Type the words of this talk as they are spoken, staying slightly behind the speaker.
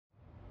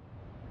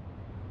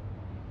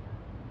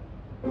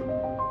I'm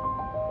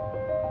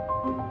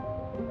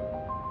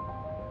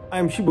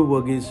Shibu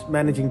Verghese,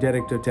 Managing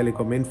Director,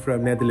 Telecom Infra,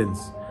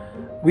 Netherlands.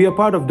 We are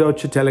part of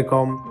Deutsche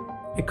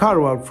Telekom, a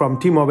carve-out from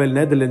T-Mobile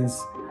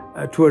Netherlands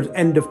towards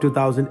end of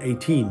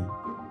 2018.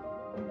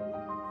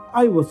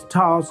 I was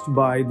tasked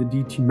by the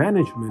DT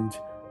management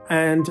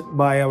and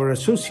by our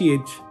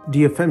associate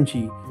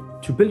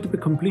DFMG to build up a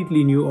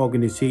completely new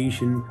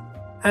organization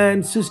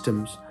and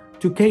systems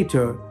to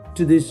cater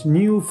to this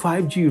new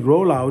 5G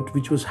rollout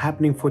which was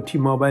happening for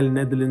T-Mobile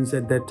Netherlands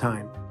at that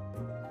time.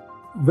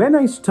 When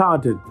I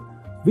started,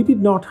 we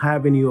did not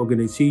have any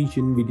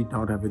organization, we did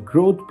not have a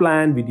growth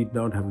plan, we did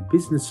not have a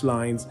business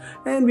lines,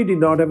 and we did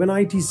not have an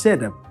IT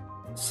setup.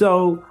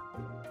 So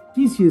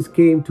TCS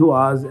came to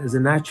us as a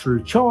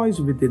natural choice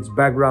with its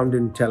background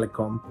in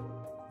telecom,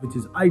 which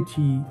is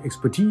IT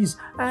expertise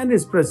and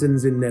its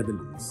presence in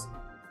Netherlands.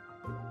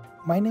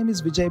 My name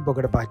is Vijay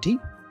Bogadapati.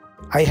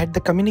 I head the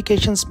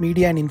Communications,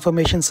 Media and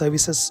Information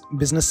Services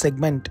business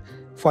segment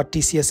for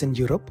TCS in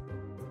Europe.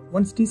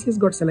 Once TCS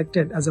got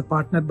selected as a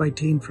partner by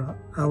T-Infra,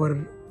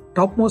 our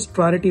topmost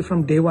priority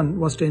from day one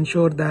was to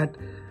ensure that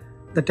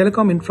the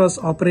telecom infra's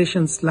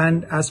operations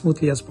land as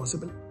smoothly as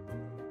possible.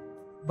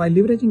 By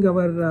leveraging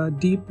our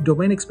deep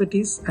domain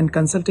expertise and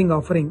consulting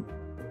offering,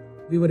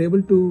 we were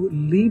able to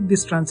lead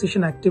this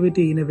transition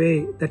activity in a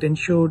way that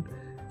ensured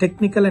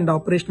technical and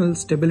operational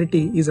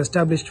stability is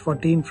established for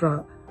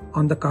T-Infra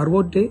on the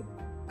carve-out day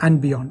and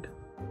beyond.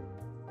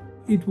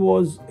 It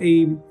was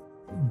a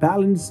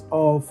balance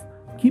of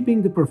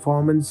keeping the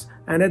performance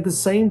and at the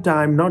same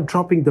time not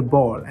dropping the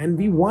ball. And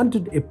we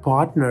wanted a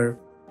partner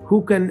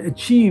who can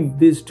achieve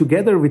this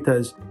together with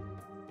us.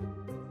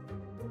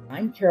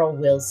 I'm Carol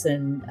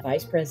Wilson,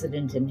 Vice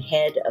President and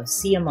Head of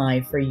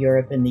CMI for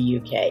Europe and the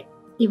UK.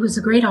 It was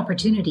a great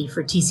opportunity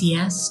for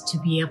TCS to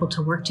be able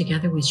to work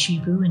together with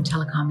Shibu and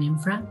Telecom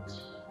Infra.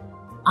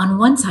 On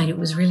one side, it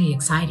was really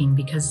exciting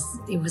because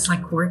it was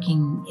like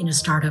working in a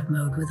startup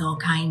mode with all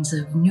kinds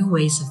of new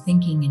ways of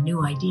thinking and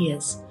new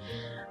ideas.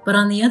 But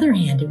on the other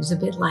hand, it was a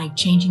bit like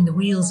changing the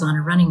wheels on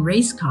a running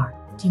race car.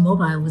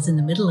 T-Mobile was in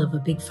the middle of a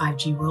big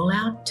 5G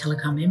rollout.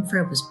 Telecom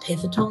Infra was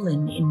pivotal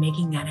in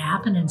making that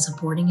happen and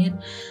supporting it.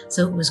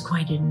 So it was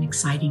quite an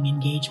exciting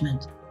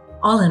engagement.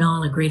 All in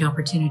all, a great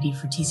opportunity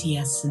for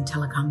TCS and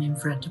Telecom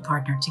Infra to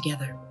partner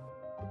together.